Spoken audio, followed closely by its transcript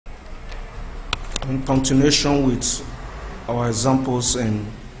In continuation with our examples in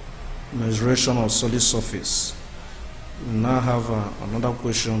mensuration of solid surface, we now have another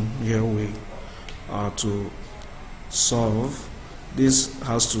question here we are to solve. This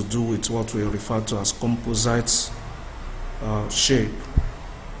has to do with what we refer to as composite shape.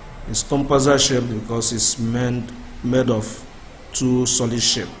 It's composite shape because it's made of two solid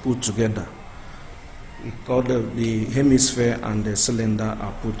shapes put together. We call the hemisphere and the cylinder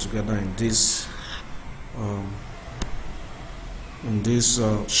are put together in this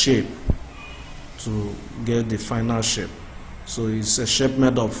shape to get the final shape. So it's a shape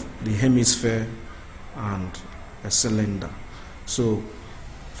made of the hemisphere and a cylinder. So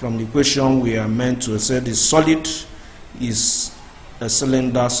from the equation we are meant to say the solid is a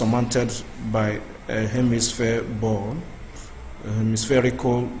cylinder surmounted by a hemisphere ball, a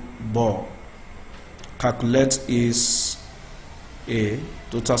hemispherical ball. Calculate is A,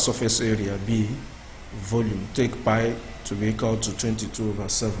 total surface area, B, volume. Take pi to be equal to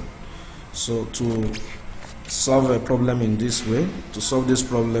 22/7. So to solve a problem in this way, to solve this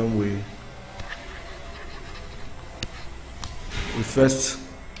problem, we first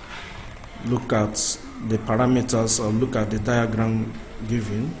look at the parameters, or look at the diagram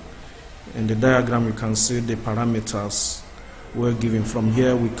given. In the diagram you can see the parameters were given. From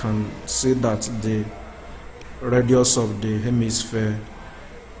here we can see that the radius of the hemisphere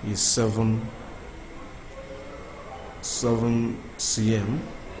is 7 cm.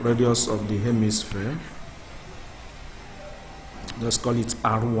 Radius of the hemisphere, let's call it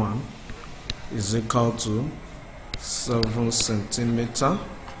R1, is equal to 7 centimeter,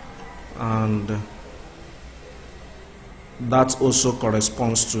 and that also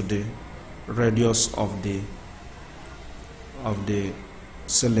corresponds to the radius of the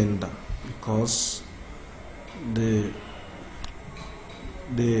cylinder, because the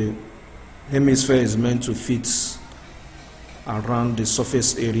hemisphere is meant to fit around the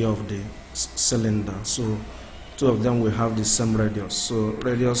surface area of the cylinder. So two of them will have the same radius. So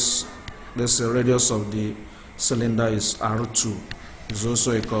radius, let's say radius of the cylinder is R2, is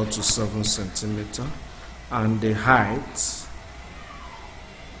also equal to 7 centimeter, and the height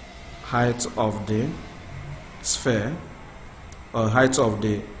of the sphere, or height of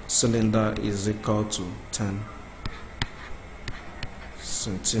the cylinder, is equal to 10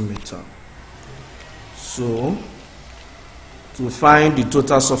 centimeter. So to find the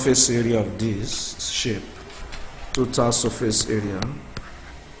total surface area of this shape, total surface area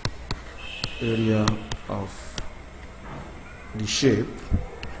of the shape,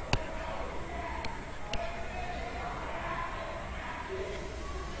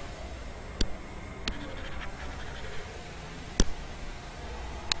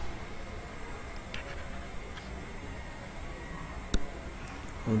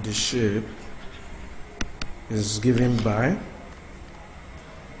 is given by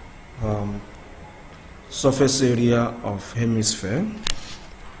surface area of hemisphere,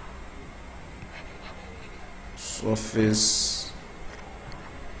 surface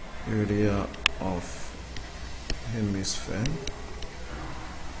area of hemisphere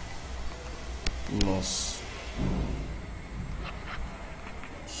plus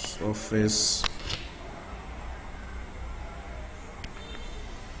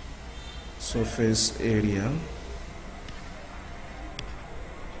surface area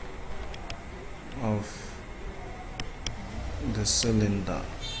of the cylinder.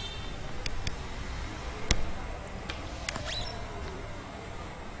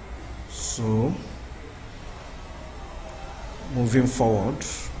 So moving forward,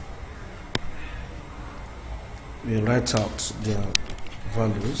 we write out their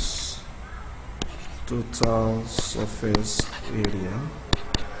values. Total surface area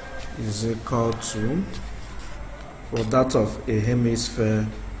is equal to, for that of a hemisphere,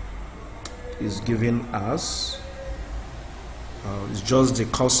 is given as it's just the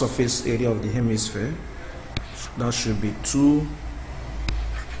curved surface area of the hemisphere. That should be 2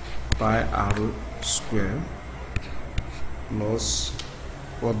 pi r square, plus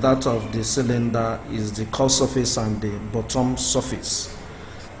for that of the cylinder is the curved surface and the bottom surface,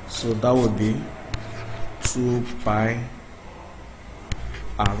 so that would be 2 pi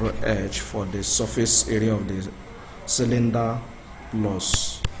RH for the surface area of the cylinder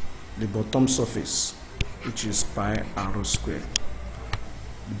plus the bottom surface, which is pi r squared.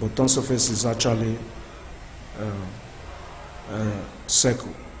 The bottom surface is actually a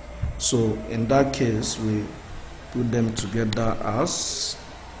circle, so in that case we put them together as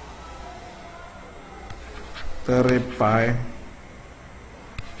 3 pi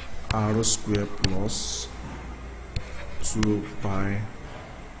r squared plus 2 pi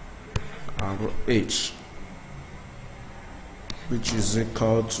arrow h, which is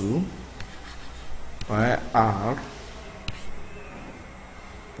equal to pi r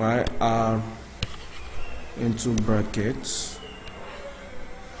into brackets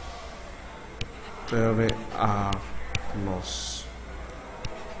 3r plus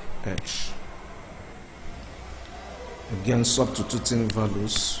h. Again, substituting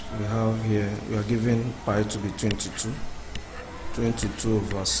values, we have here, we are given pi to be 22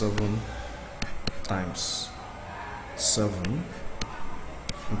 over 7 times 7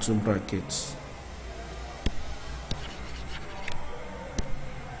 into brackets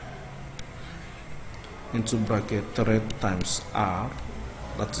into bracket 3 times r,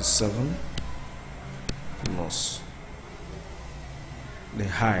 that is 7, plus the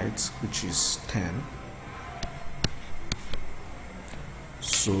height, which is 10.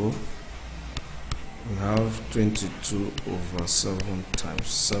 So we have 22 over 7 times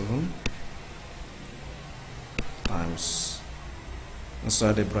 7 times,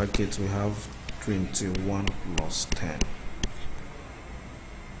 inside the bracket we have 21 plus 10.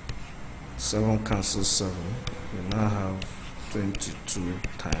 7 cancels 7. We now have 22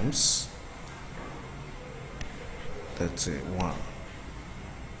 times 31.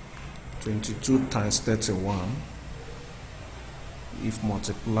 22 times 31, if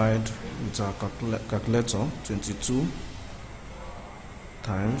multiplied with our calculator, 22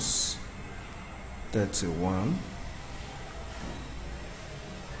 times 31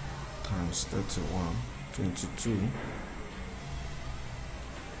 times 31, 22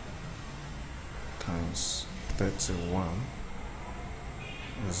 times 31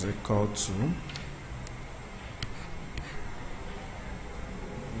 is equal to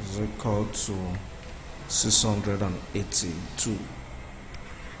 682.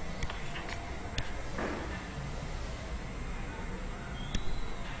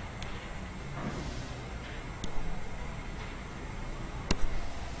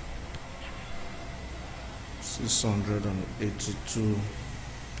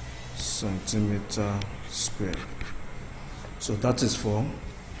 Centimeter square. So that is for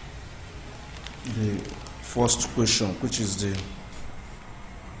the first question, which is the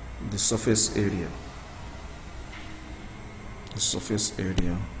surface area. The surface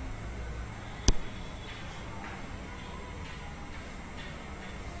area.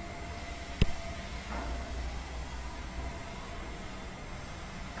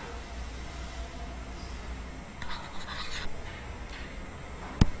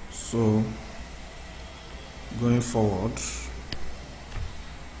 So going forward,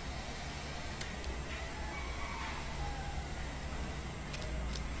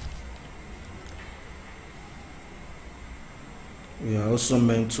 we are also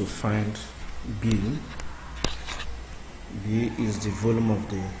meant to find B. B is the volume of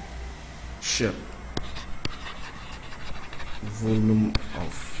the shape. Volume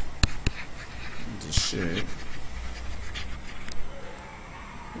of the shape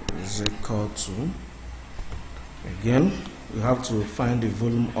is equal to, again we have to find the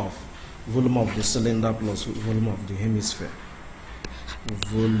volume of the cylinder plus volume of the hemisphere.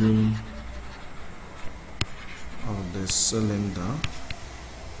 Volume of the cylinder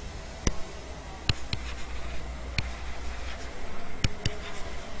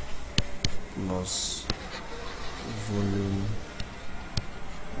plus volume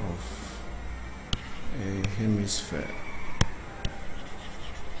of a hemisphere,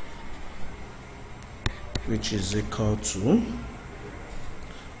 which is equal to,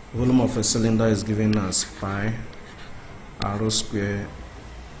 volume of a cylinder is given as pi r square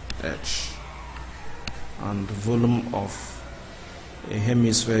h, and volume of a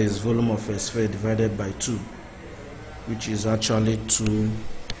hemisphere is volume of a sphere divided by 2, which is actually 2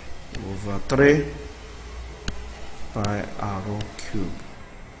 over 3 pi r cube.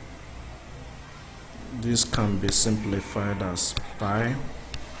 This can be simplified as pi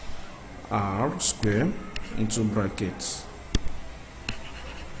r square into brackets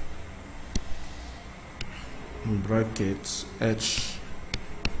h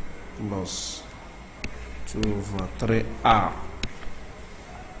plus 2 over 3r.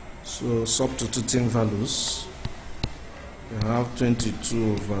 So substituting values, we have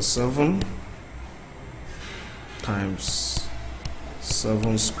 22 over 7 times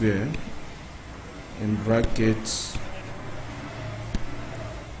 7 square in brackets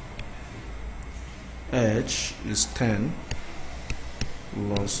h is 10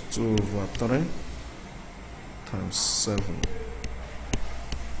 plus 2 over 3 times 7.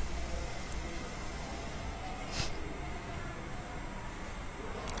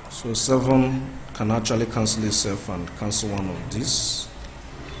 So 7 can actually cancel itself and cancel one of these.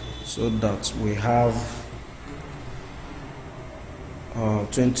 so that we have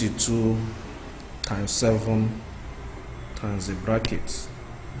 22 times 7 times the bracket.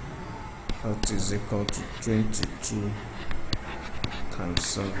 That is equal to 22 times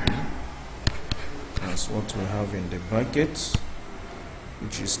 7 times what we have in the bracket,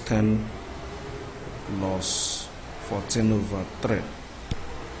 which is 10 plus 14 over 3.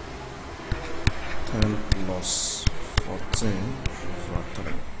 10 plus 14 over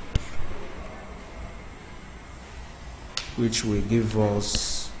 3, which will give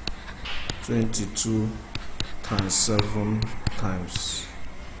us 22 times 7 times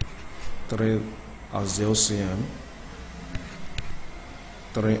 3 as the LCM.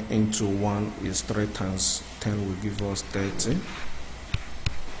 3 into 1 is 3 times 10 will give us 30.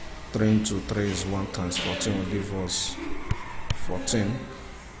 3 into 3 is 1 times 14 will give us 14.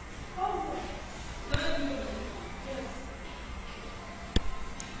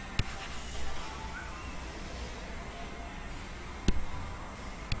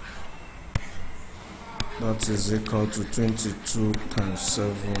 That is equal to 22 times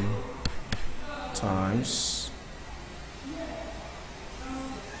 7 times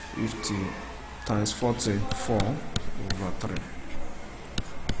 50 times 44 over 3,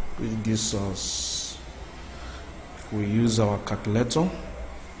 which gives us, if we use our calculator,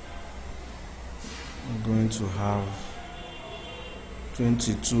 we're going to have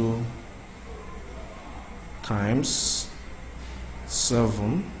 22 times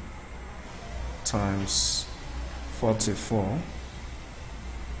 7 times 44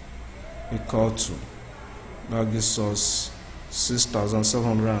 equal to, that gives us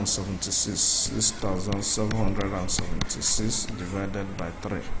 6,776. 6,776 divided by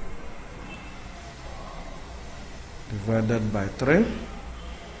 3. Divided by 3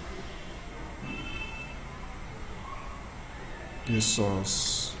 gives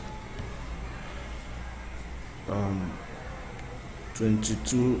us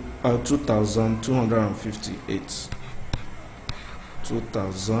 2,258.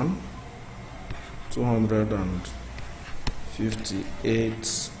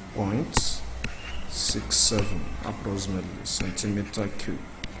 2,258.67 approximately centimeter cube.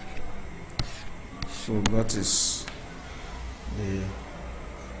 So that is the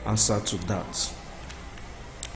answer to that.